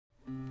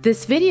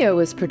This video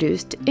was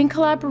produced in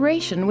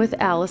collaboration with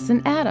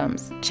Allyson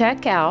Adams.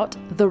 Check out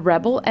The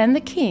Rebel and the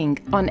King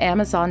on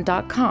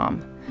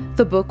Amazon.com.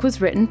 The book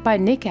was written by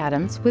Nick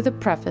Adams with a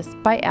preface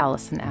by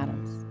Allyson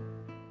Adams.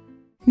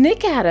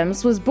 Nick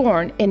Adams was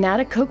born in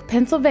Natticoke,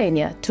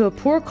 Pennsylvania to a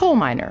poor coal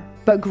miner,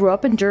 but grew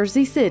up in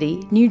Jersey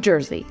City, New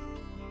Jersey.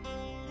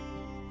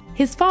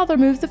 His father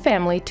moved the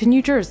family to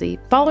New Jersey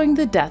following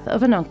the death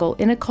of an uncle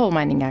in a coal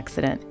mining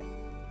accident.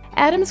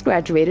 Adams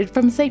graduated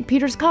from St.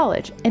 Peter's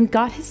College and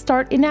got his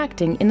start in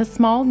acting in a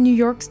small New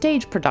York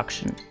stage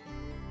production.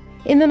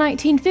 In the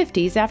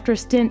 1950s, after a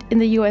stint in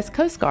the U.S.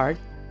 Coast Guard,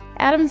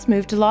 Adams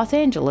moved to Los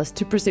Angeles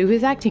to pursue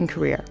his acting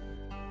career.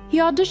 He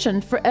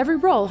auditioned for every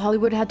role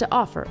Hollywood had to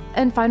offer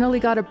and finally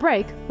got a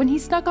break when he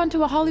snuck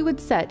onto a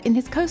Hollywood set in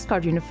his Coast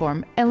Guard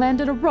uniform and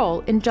landed a role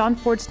in John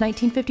Ford's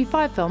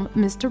 1955 film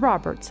Mr.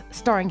 Roberts,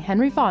 starring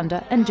Henry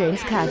Fonda and James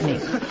Cagney.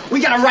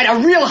 We gotta write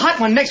a real hot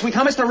one next week,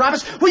 huh, Mr.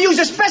 Roberts? We'll use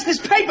asbestos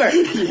paper!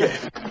 Yeah.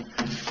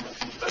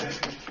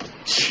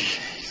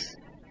 Jeez.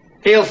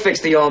 He'll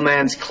fix the old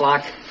man's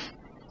clock.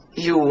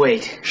 You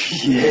wait.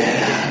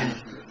 Yeah.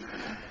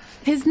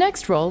 His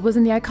next role was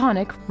in the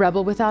iconic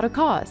Rebel Without a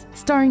Cause,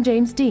 starring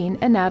James Dean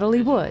and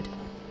Natalie Wood.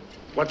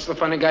 What's the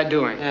funny guy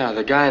doing? Yeah,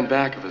 the guy in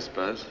back of us,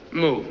 Buzz.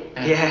 Move.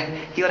 Yeah,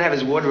 he ought to have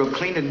his wardrobe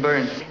cleaned and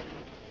burned.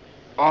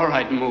 All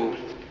right, move.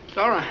 It's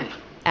all right.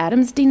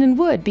 Adams, Dean, and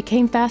Wood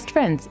became fast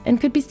friends and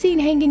could be seen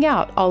hanging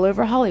out all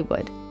over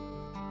Hollywood.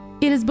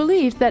 It is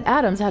believed that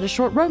Adams had a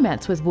short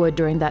romance with Wood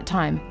during that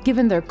time,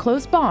 given their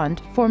close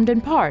bond formed in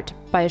part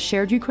by a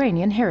shared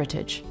Ukrainian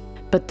heritage.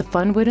 But the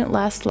fun wouldn't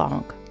last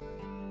long.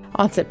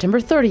 On September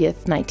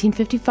 30th,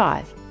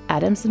 1955,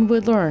 Adams and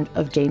Wood learned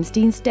of James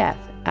Dean's death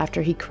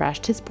after he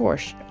crashed his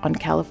Porsche on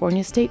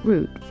California State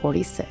Route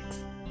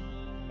 46.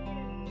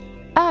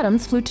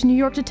 Adams flew to New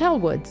York to tell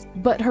Woods,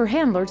 but her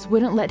handlers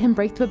wouldn't let him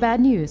break the bad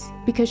news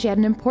because she had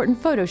an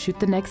important photo shoot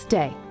the next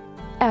day.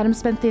 Adams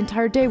spent the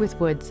entire day with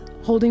Woods,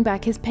 holding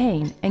back his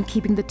pain and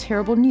keeping the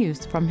terrible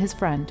news from his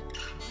friend.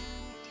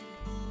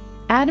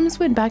 Adams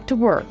went back to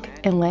work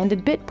and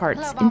landed bit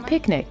parts in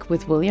Picnic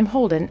with William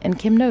Holden and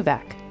Kim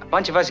Novak. A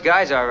bunch of us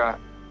guys are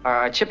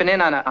chipping in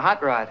on a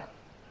hot rod.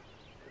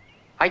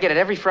 I get it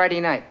every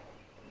Friday night.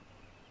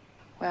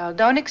 Well,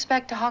 don't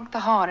expect to honk the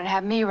horn and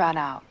have me run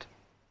out.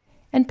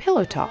 And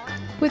Pillow Talk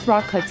with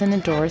Rock Hudson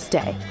and Doris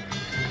Day.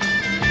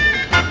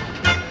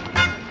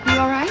 You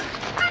all right?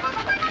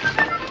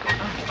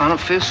 I don't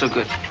feel so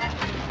good.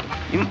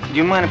 Do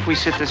you mind if we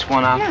sit this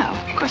one out? No,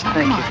 of course not.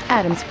 Thank you.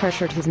 Adams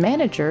pressured his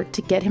manager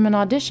to get him an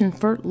audition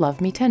for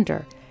Love Me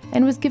Tender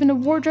and was given a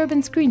wardrobe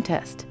and screen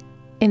test.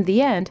 In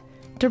the end,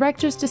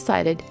 directors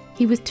decided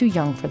he was too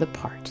young for the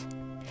part.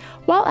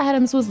 While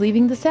Adams was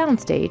leaving the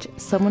soundstage,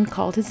 someone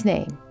called his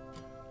name.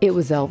 It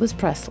was Elvis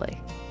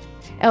Presley.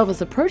 Elvis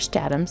approached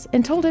Adams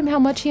and told him how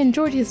much he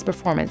enjoyed his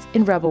performance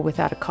in Rebel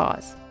Without a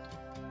Cause.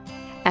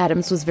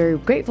 Adams was very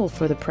grateful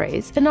for the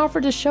praise and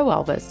offered to show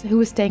Elvis, who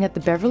was staying at the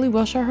Beverly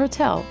Wilshire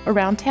Hotel,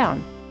 around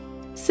town.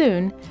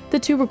 Soon, the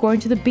two were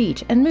going to the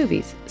beach and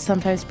movies,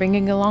 sometimes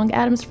bringing along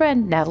Adams'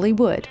 friend Natalie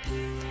Wood.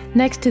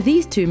 Next to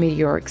these two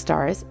meteoric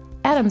stars,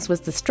 Adams was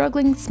the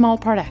struggling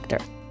small-part actor.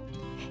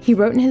 He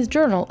wrote in his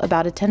journal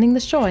about attending the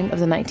showing of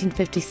the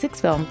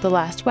 1956 film The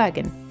Last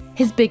Wagon,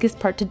 his biggest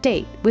part to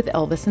date with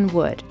Elvis and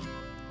Wood.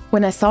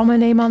 When I saw my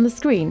name on the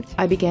screen,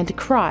 I began to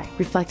cry,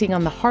 reflecting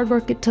on the hard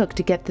work it took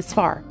to get this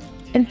far,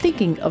 and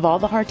thinking of all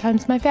the hard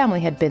times my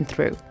family had been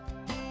through.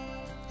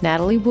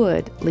 Natalie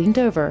Wood leaned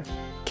over,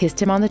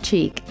 kissed him on the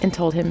cheek, and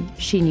told him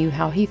she knew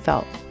how he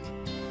felt.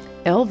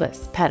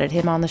 Elvis patted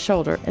him on the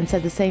shoulder and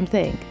said the same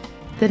thing.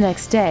 The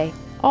next day,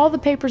 all the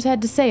papers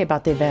had to say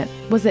about the event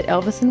was that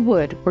Elvis and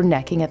Wood were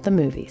necking at the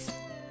movies.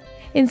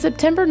 In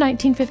September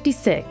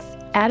 1956,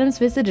 Adams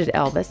visited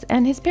Elvis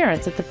and his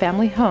parents at the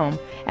family home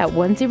at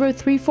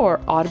 1034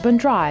 Audubon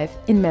Drive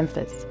in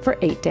Memphis for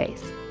 8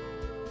 days.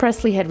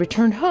 Presley had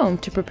returned home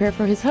to prepare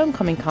for his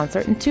homecoming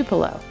concert in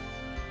Tupelo.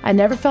 I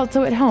never felt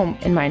so at home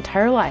in my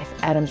entire life,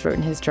 Adams wrote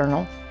in his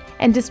journal,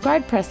 and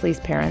described Presley's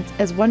parents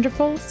as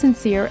wonderful,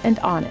 sincere, and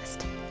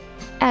honest.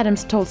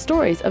 Adams told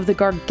stories of the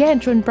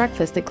gargantuan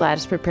breakfast that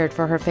Gladys prepared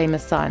for her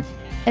famous son,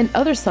 and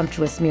other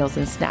sumptuous meals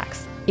and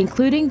snacks,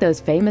 including those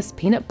famous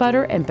peanut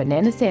butter and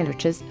banana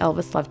sandwiches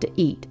Elvis loved to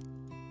eat.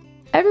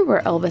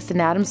 Everywhere Elvis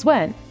and Adams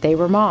went, they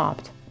were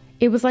mobbed.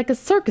 It was like a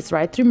circus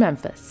ride through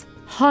Memphis.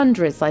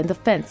 Hundreds lined the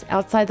fence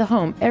outside the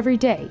home every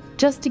day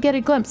just to get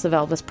a glimpse of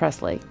Elvis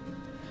Presley.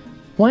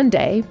 One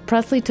day,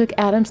 Presley took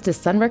Adams to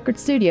Sun Record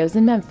Studios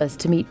in Memphis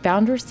to meet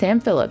founder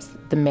Sam Phillips,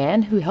 the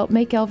man who helped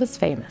make Elvis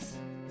famous.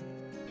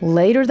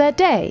 Later that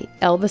day,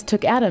 Elvis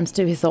took Adams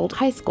to his old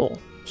high school,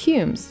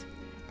 Humes,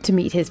 to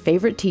meet his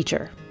favorite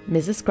teacher,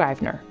 Mrs.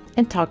 Scrivener,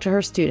 and talk to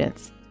her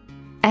students.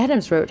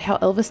 Adams wrote how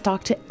Elvis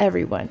talked to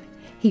everyone.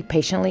 He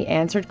patiently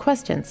answered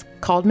questions,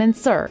 called men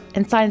sir,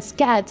 and signed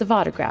scads of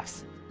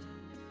autographs.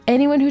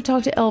 Anyone who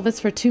talked to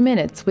Elvis for 2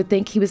 minutes would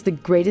think he was the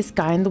greatest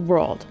guy in the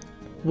world.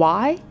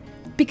 Why?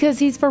 Because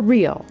he's for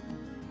real.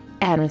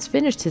 Adams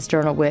finished his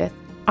journal with,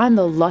 "I'm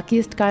the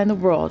luckiest guy in the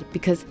world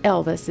because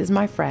Elvis is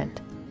my friend."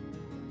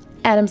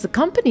 Adams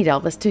accompanied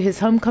Elvis to his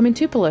homecoming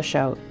Tupelo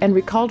show and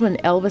recalled when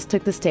Elvis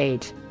took the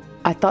stage.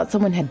 "I thought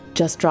someone had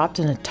just dropped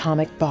an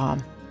atomic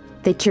bomb.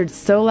 They cheered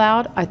so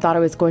loud, I thought I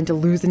was going to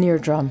lose an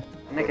eardrum."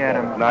 Nick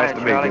Adams. Nice to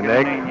meet you,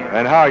 Nick.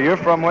 And how, you're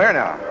from where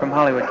now? From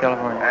Hollywood,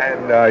 California.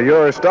 And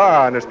you're a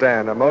star, I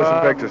understand, a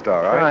motion picture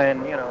star, right?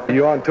 Trying, you know. Are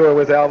you on tour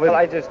with Elvis? Well,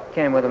 I just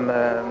came with him.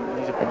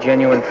 He's a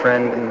genuine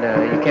friend,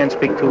 and you can't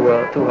speak too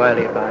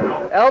highly about him.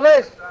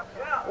 Elvis,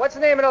 what's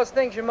the name of those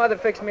things your mother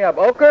fixed me up?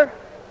 Ochre?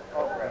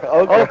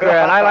 Ochre,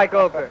 and I like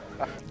ochre.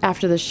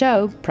 After the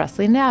show,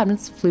 Presley and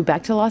Adams flew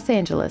back to Los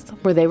Angeles,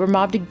 where they were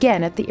mobbed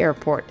again at the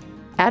airport.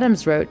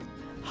 Adams wrote,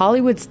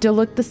 "Hollywood still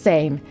looked the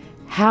same.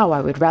 How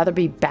I would rather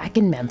be back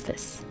in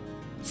Memphis."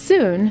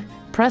 Soon,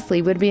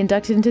 Presley would be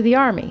inducted into the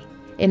Army.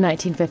 In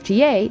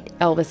 1958,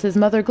 Elvis's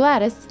mother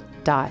Gladys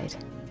died.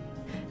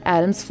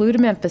 Adams flew to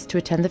Memphis to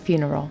attend the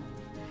funeral.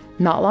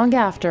 Not long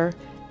after,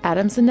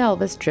 Adams and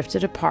Elvis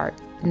drifted apart,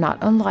 not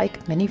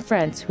unlike many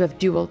friends who have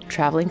dual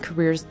traveling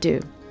careers do.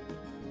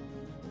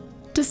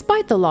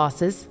 Despite the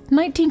losses,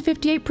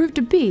 1958 proved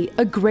to be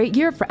a great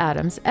year for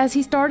Adams as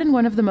he starred in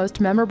one of the most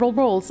memorable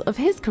roles of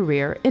his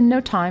career in No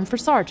Time for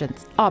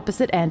Sergeants,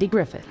 opposite Andy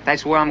Griffith.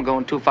 That's where I'm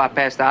going, too far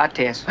past the eye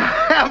test.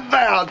 How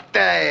about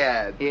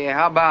that? Yeah,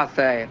 how about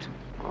that?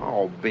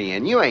 Oh,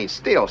 Ben, you ain't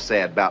still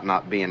sad about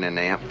not being in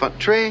the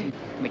infantry?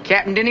 The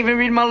captain didn't even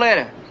read my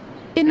letter.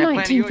 In Now,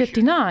 plenty of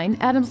 1959,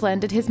 Adams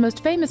landed his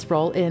most famous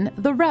role in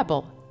The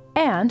Rebel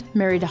and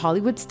married a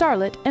Hollywood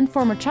starlet and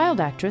former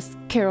child actress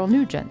Carol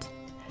Nugent.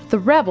 The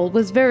Rebel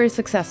was very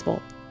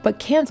successful, but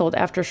canceled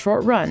after a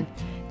short run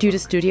due to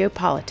studio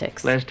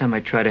politics. Last time I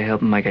tried to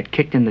help him, I got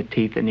kicked in the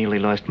teeth and nearly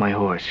lost my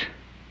horse.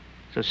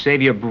 So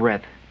save your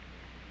breath.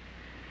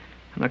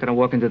 I'm not going to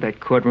walk into that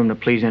courtroom to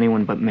please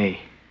anyone but me.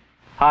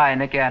 Hi,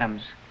 Nick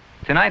Adams.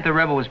 Tonight, The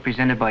Rebel was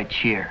presented by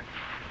Cheer.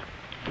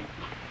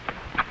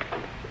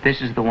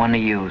 This is the one to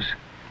use.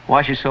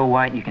 Wash it so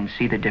white you can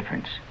see the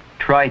difference.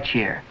 Try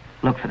Cheer.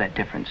 Look for that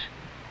difference.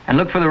 And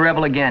look for The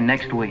Rebel again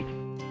next week.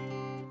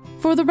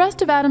 For the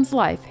rest of Adams'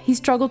 life, he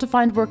struggled to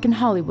find work in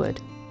Hollywood.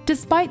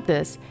 Despite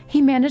this,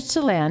 he managed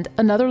to land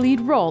another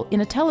lead role in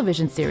a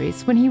television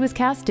series when he was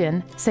cast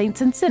in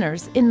Saints and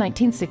Sinners in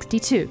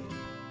 1962.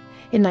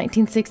 In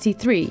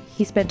 1963,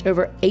 he spent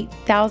over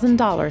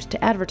 $8,000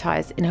 to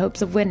advertise in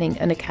hopes of winning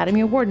an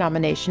Academy Award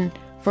nomination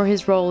for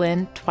his role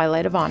in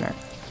Twilight of Honor.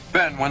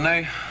 Ben, when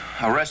they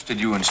arrested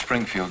you in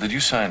Springfield, did you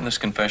sign this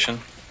confession?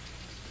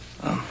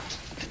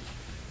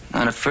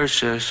 Not at first,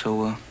 sir,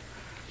 so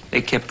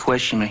they kept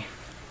questioning me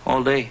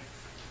all day,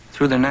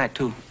 through the night,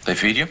 too. They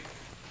feed you?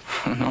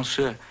 No,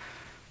 sir.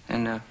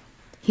 And,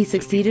 He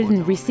succeeded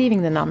in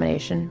receiving the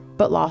nomination,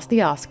 but lost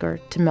the Oscar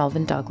to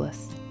Melvyn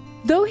Douglas.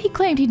 Though he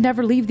claimed he'd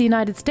never leave the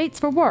United States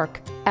for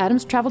work,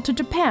 Adams traveled to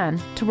Japan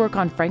to work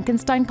on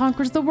Frankenstein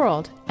Conquers the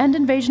World and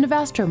Invasion of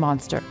Astro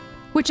Monster,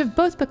 which have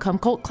both become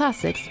cult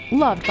classics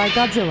loved by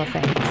Godzilla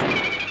fans.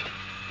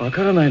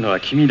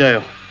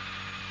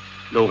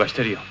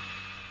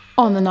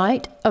 On the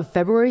night of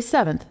February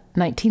 7th,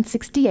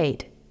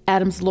 1968,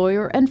 Adams'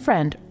 lawyer and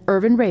friend,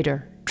 Irvin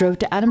Rader, drove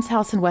to Adams'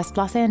 house in West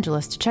Los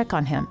Angeles to check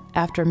on him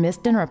after a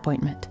missed dinner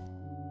appointment.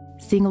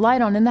 Seeing a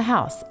light on in the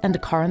house and a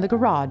car in the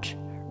garage,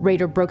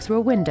 Rader broke through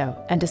a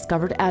window and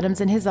discovered Adams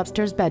in his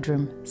upstairs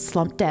bedroom,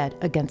 slumped dead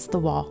against the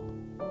wall.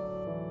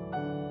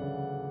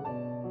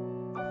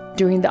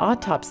 During the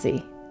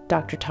autopsy,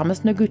 Dr.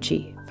 Thomas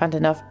Noguchi found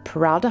enough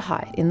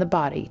formaldehyde in the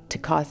body to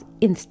cause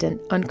instant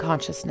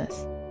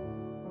unconsciousness.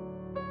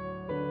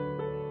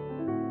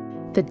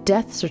 The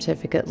death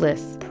certificate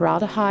lists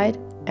formaldehyde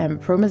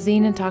and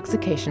promazine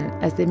intoxication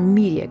as the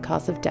immediate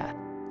cause of death,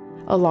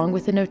 along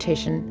with the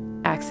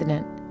notation,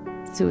 accident,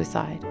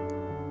 suicide,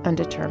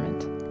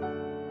 undetermined.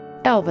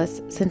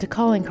 Elvis sent a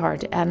calling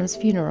card to Adams'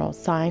 funeral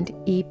signed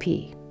EP.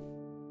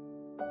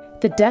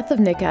 The death of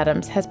Nick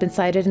Adams has been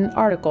cited in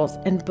articles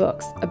and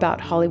books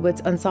about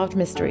Hollywood's unsolved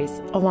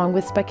mysteries, along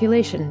with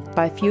speculation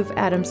by a few of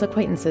Adams'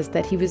 acquaintances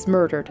that he was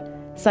murdered,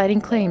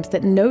 citing claims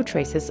that no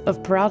traces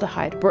of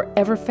formaldehyde were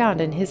ever found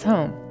in his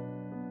home.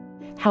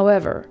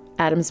 However,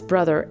 Adams'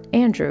 brother,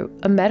 Andrew,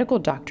 a medical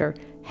doctor,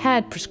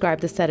 had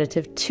prescribed the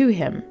sedative to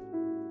him.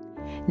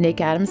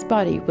 Nick Adams'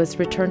 body was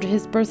returned to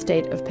his birth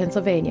state of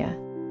Pennsylvania.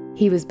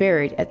 He was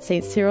buried at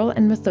St. Cyril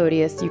and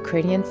Methodius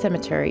Ukrainian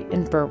Cemetery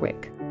in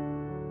Berwick.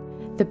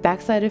 The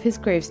backside of his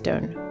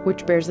gravestone,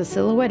 which bears a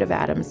silhouette of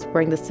Adams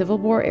wearing the Civil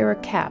War-era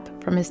cap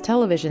from his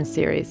television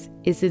series,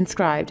 is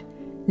inscribed,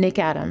 Nick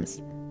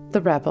Adams,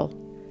 the Rebel,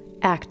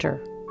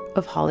 actor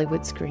of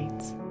Hollywood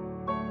screens.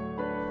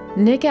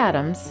 Nick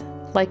Adams,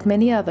 like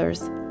many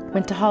others,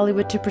 went to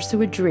Hollywood to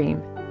pursue a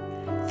dream.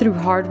 Through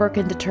hard work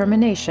and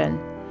determination,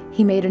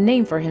 he made a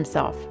name for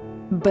himself,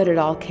 but it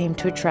all came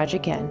to a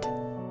tragic end.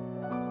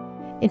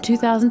 In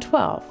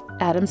 2012,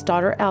 Adams'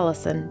 daughter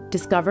Allyson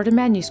discovered a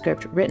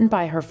manuscript written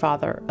by her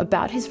father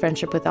about his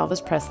friendship with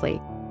Elvis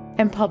Presley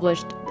and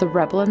published The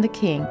Rebel and the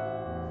King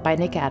by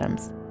Nick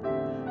Adams.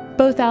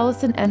 Both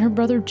Allyson and her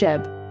brother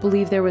Jeb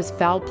believe there was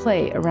foul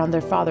play around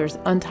their father's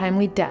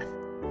untimely death,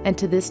 and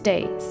to this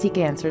day seek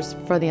answers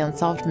for the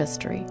unsolved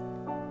mystery.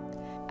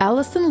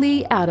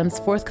 Allyson Adams'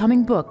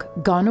 forthcoming book,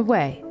 Gone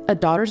Away, a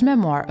daughter's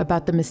memoir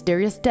about the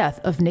mysterious death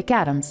of Nick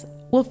Adams,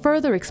 will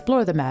further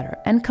explore the matter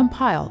and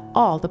compile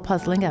all the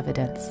puzzling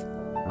evidence.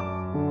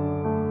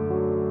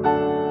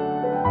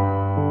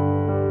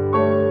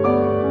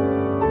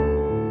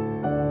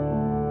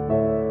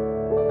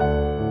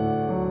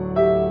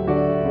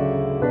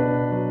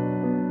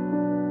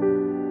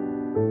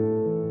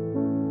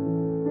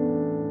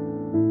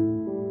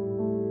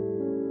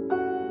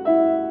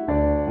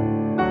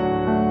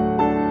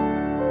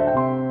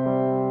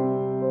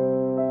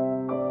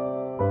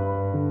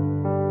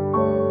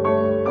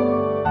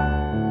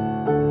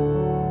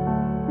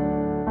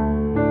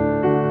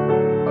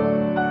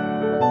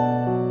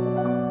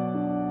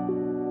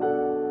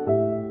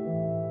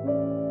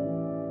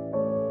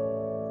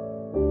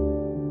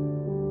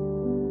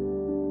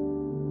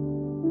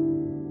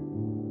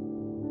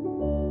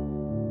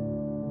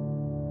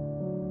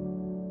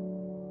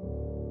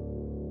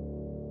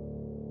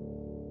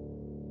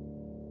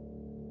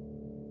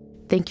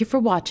 Thank you for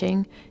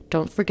watching.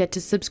 Don't forget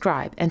to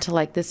subscribe and to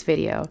like this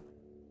video.